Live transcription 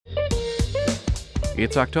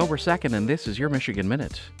It's October 2nd, and this is your Michigan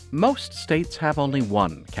Minute. Most states have only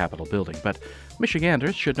one Capitol building, but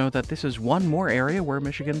Michiganders should know that this is one more area where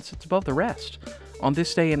Michigan sits above the rest. On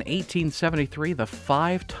this day in 1873, the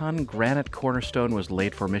 5-ton granite Cornerstone was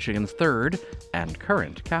laid for Michigan's third and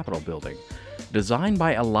current Capitol building. Designed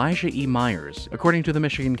by Elijah E. Myers, according to the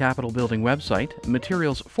Michigan Capitol Building website,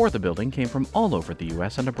 materials for the building came from all over the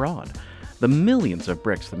U.S. and abroad. The millions of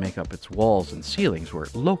bricks that make up its walls and ceilings were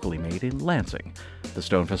locally made in Lansing. The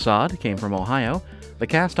stone facade came from Ohio, the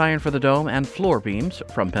cast iron for the dome and floor beams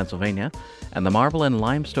from Pennsylvania, and the marble and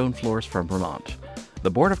limestone floors from Vermont. The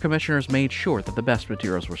Board of Commissioners made sure that the best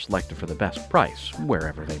materials were selected for the best price,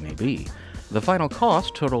 wherever they may be. The final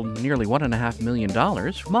cost totaled nearly $1.5 million,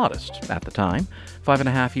 modest at the time.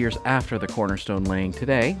 5.5 years after the Cornerstone laying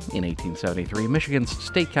today, in 1873, Michigan's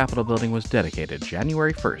state capitol building was dedicated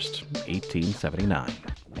January 1st, 1879.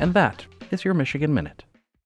 And that is your Michigan Minute.